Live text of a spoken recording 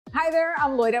Hi there,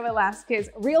 I'm Loida Velasquez,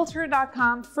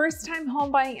 Realtor.com, first-time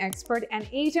home buying expert and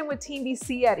agent with Team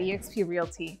BC at eXp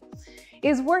Realty.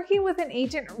 Is working with an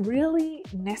agent really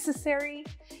necessary?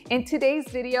 In today's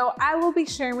video, I will be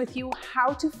sharing with you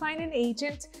how to find an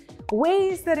agent,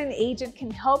 ways that an agent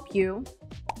can help you,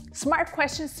 smart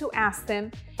questions to ask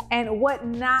them, and what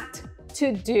not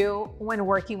to do when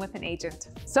working with an agent.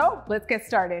 So let's get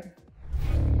started.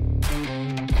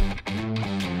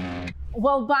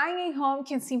 While buying a home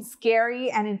can seem scary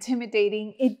and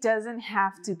intimidating, it doesn't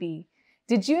have to be.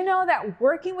 Did you know that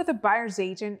working with a buyer's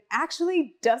agent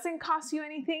actually doesn't cost you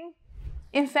anything?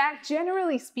 In fact,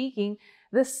 generally speaking,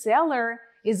 the seller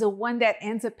is the one that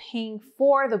ends up paying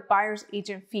for the buyer's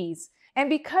agent fees. And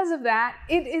because of that,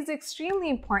 it is extremely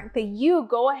important that you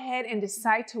go ahead and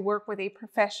decide to work with a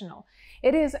professional.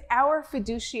 It is our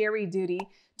fiduciary duty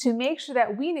to make sure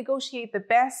that we negotiate the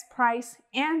best price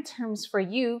and terms for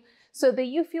you so that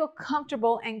you feel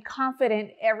comfortable and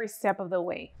confident every step of the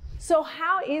way. So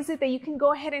how is it that you can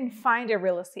go ahead and find a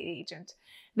real estate agent?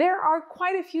 There are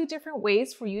quite a few different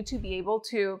ways for you to be able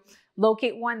to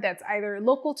locate one that's either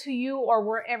local to you or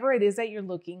wherever it is that you're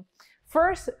looking.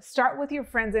 First, start with your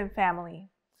friends and family.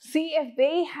 See if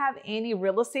they have any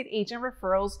real estate agent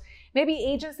referrals, maybe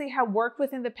agents they have worked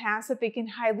with in the past that they can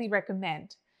highly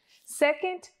recommend.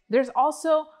 Second, there's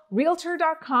also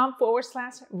Realtor.com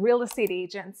 /real estate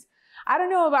agents. I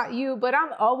don't know about you, but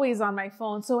I'm always on my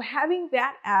phone. So having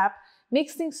that app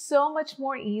makes things so much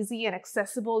more easy and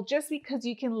accessible just because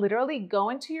you can literally go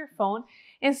into your phone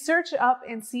and search up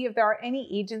and see if there are any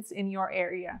agents in your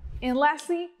area. And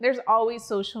lastly, there's always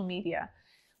social media.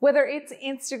 Whether it's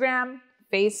Instagram,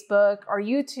 Facebook, or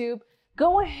YouTube,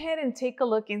 go ahead and take a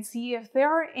look and see if there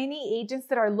are any agents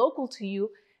that are local to you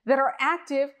that are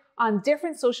active on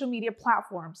different social media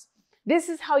platforms. This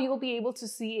is how you'll be able to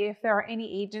see if there are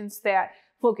any agents that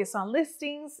focus on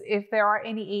listings, if there are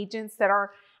any agents that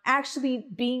are actually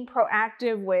being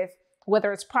proactive with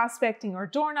whether it's prospecting or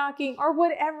door knocking or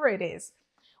whatever it is.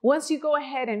 Once you go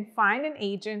ahead and find an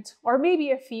agent or maybe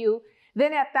a few,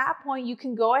 then at that point you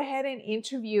can go ahead and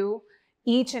interview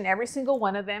each and every single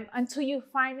one of them until you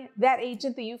find that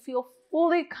agent that you feel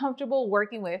fully comfortable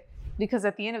working with, because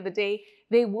at the end of the day,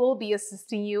 they will be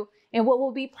assisting you in what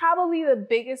will be probably the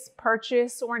biggest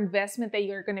purchase or investment that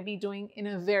you're going to be doing in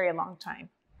a very long time.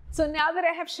 So now that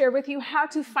I have shared with you how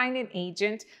to find an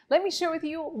agent, let me share with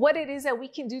you what it is that we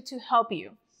can do to help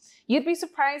you. You'd be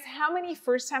surprised how many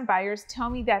first-time buyers tell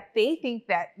me that they think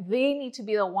that they need to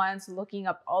be the ones looking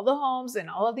up all the homes and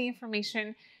all of the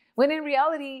information, when in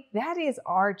reality, that is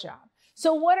our job.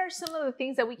 So what are some of the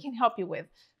things that we can help you with?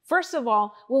 First of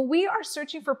all, when we are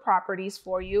searching for properties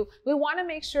for you, we want to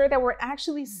make sure that we're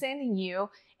actually sending you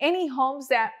any homes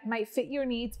that might fit your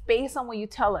needs based on what you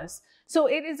tell us. So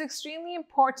it is extremely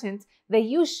important that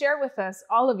you share with us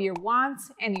all of your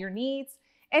wants and your needs.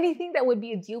 Anything that would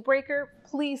be a deal breaker,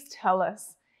 please tell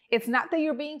us. It's not that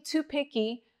you're being too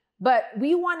picky, but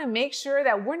we want to make sure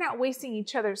that we're not wasting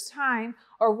each other's time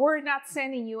or we're not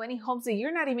sending you any homes that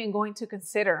you're not even going to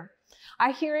consider.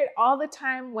 I hear it all the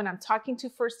time when I'm talking to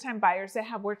first-time buyers that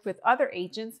have worked with other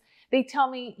agents. They tell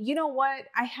me, you know what,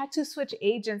 I had to switch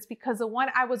agents because the one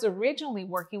I was originally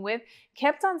working with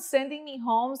kept on sending me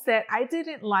homes that I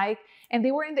didn't like, and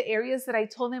they were in the areas that I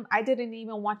told them I didn't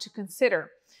even want to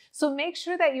consider. So make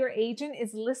sure that your agent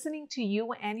is listening to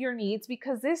you and your needs,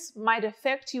 because this might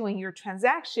affect you in your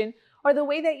transaction or the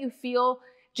way that you feel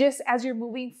just as you're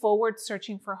moving forward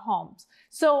searching for homes.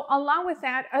 So along with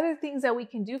that, other things that we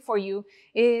can do for you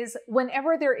is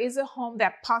whenever there is a home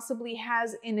that possibly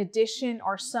has an addition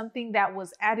or something that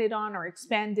was added on or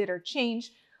expanded or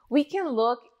changed, we can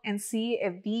look and see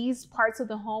if these parts of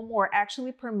the home were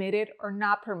actually permitted or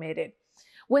not permitted.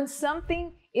 When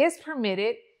something is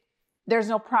permitted, there's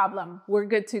no problem. We're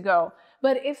good to go.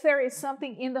 But if there is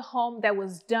something in the home that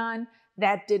was done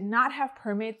that did not have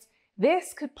permits,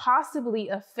 this could possibly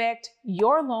affect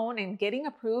your loan and getting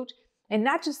approved. And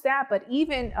not just that, but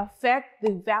even affect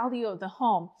the value of the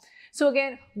home. So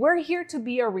again, we're here to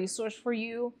be a resource for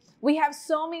you. We have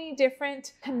so many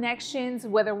different connections,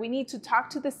 whether we need to talk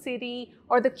to the city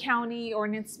or the county or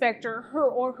an inspector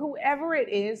or whoever it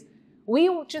is. We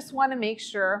just want to make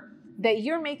sure that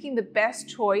you're making the best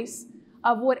choice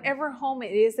of whatever home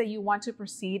it is that you want to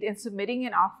proceed in submitting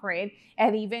an offer in,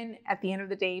 and even at the end of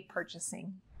the day,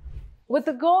 purchasing. With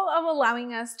the goal of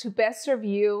allowing us to best serve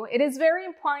you, it is very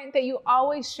important that you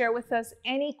always share with us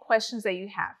any questions that you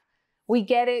have. We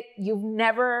get it, you've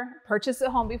never purchased a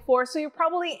home before, so you're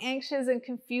probably anxious and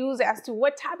confused as to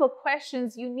what type of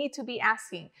questions you need to be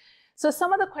asking. So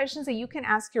some of the questions that you can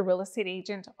ask your real estate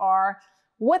agent are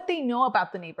what they know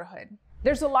about the neighborhood.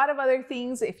 There's a lot of other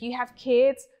things. If you have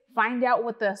kids, find out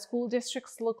what the school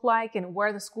districts look like and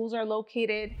where the schools are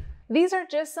located. These are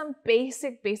just some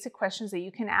basic questions that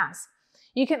you can ask.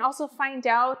 You can also find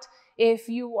out if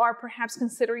you are perhaps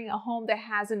considering a home that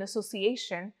has an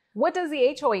association. What does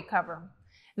the HOA cover?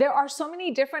 There are so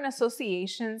many different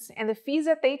associations, and the fees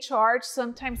that they charge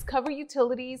sometimes cover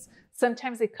utilities,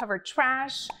 sometimes they cover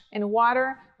trash and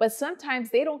water, but sometimes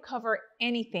they don't cover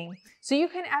anything. So you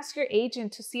can ask your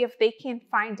agent to see if they can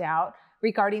find out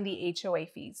regarding the HOA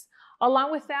fees.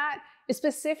 Along with that,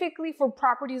 specifically for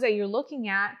properties that you're looking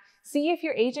at, see if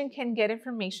your agent can get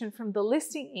information from the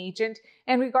listing agent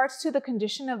in regards to the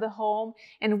condition of the home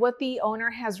and what the owner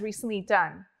has recently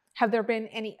done. Have there been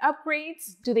any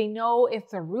upgrades? Do they know if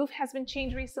the roof has been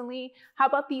changed recently? How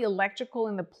about the electrical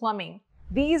and the plumbing?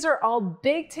 These are all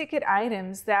big ticket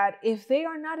items that, if they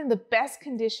are not in the best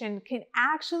condition, can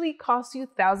actually cost you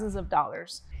thousands of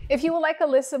dollars. If you would like a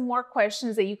list of more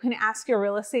questions that you can ask your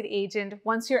real estate agent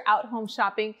once you're out home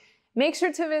shopping, make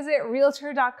sure to visit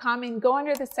Realtor.com and go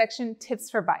under the section Tips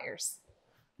for Buyers.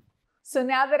 So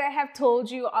now that I have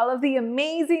told you all of the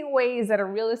amazing ways that a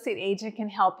real estate agent can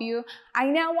help you, I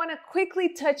now want to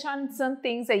quickly touch on some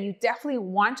things that you definitely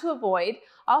want to avoid,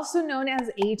 also known as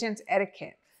agent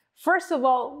etiquette. First of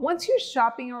all, once you're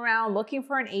shopping around looking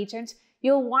for an agent,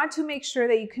 you'll want to make sure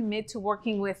that you commit to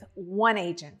working with one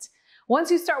agent.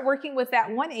 Once you start working with that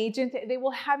one agent, they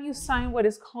will have you sign what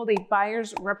is called a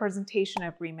buyer's representation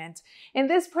agreement. And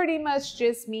this pretty much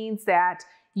just means that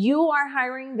you are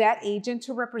hiring that agent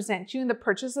to represent you in the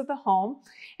purchase of the home.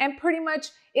 And pretty much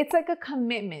it's like a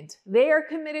commitment. They are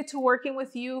committed to working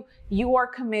with you. You are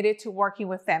committed to working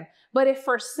with them. But if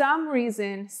for some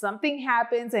reason something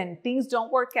happens and things don't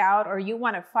work out, or you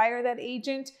want to fire that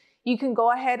agent, you can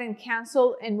go ahead and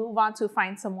cancel and move on to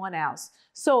find someone else.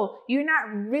 So you're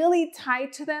not really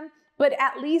tied to them, but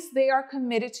at least they are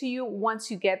committed to you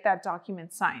once you get that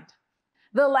document signed.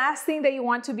 The last thing that you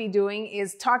want to be doing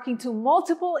is talking to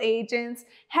multiple agents,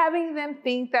 having them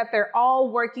think that they're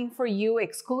all working for you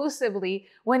exclusively,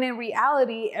 when in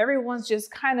reality, everyone's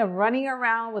just kind of running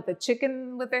around with a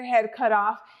chicken with their head cut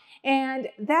off. And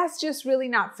that's just really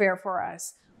not fair for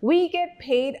us. We get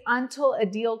paid until a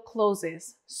deal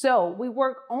closes. So we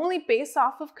work only based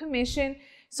off of commission.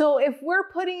 So if we're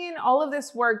putting in all of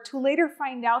this work to later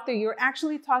find out that you're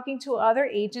actually talking to other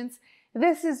agents,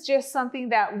 this is just something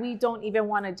that we don't even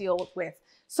want to deal with.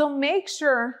 So make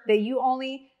sure that you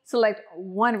only select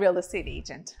one real estate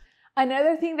agent.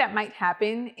 Another thing that might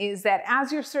happen is that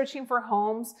as you're searching for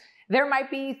homes, there might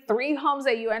be 3 homes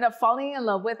that you end up falling in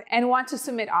love with and want to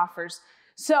submit offers.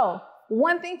 So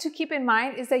one thing to keep in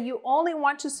mind is that you only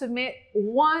want to submit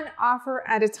 1 offer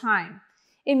at a time.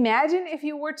 Imagine if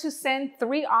you were to send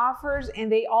 3 offers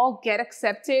and they all get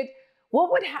accepted.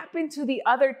 What would happen to the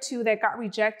other 2 that got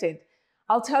rejected?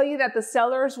 I'll tell you that the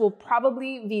sellers will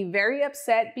probably be very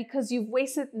upset because you've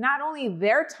wasted not only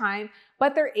their time,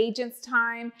 but their agent's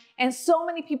time. And so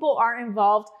many people are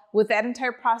involved with that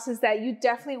entire process that you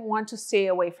definitely want to stay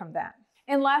away from that.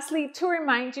 And lastly, to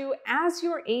remind you, as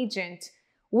your agent,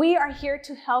 we are here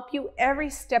to help you every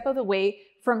step of the way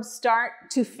from start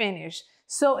to finish.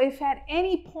 So if at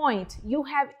any point you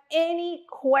have any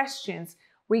questions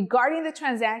regarding the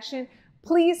transaction,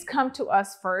 please come to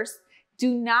us first.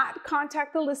 Do not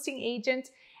contact the listing agent,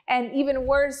 and even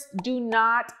worse, do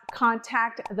not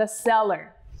contact the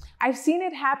seller. I've seen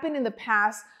it happen in the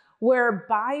past where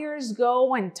buyers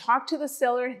go and talk to the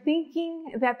seller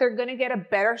thinking that they're gonna get a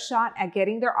better shot at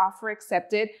getting their offer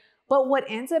accepted. But what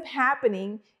ends up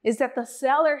happening is that the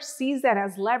seller sees that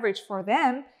as leverage for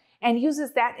them and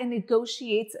uses that and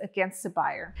negotiates against the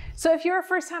buyer. So if you're a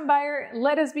first-time buyer,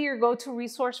 let us be your go-to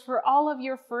resource for all of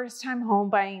your first-time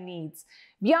home buying needs.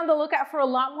 Be on the lookout for a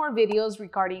lot more videos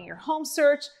regarding your home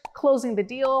search, closing the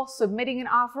deal, submitting an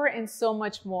offer, and so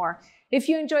much more. If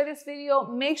you enjoyed this video,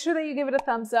 make sure that you give it a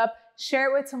thumbs up, share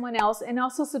it with someone else, and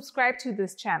also subscribe to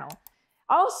this channel.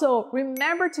 Also,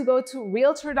 remember to go to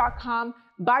Realtor.com,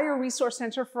 Buyer Resource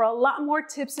Center, for a lot more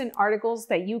tips and articles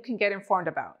that you can get informed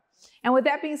about. And with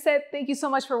that being said, thank you so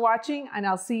much for watching, and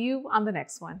I'll see you on the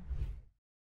next one.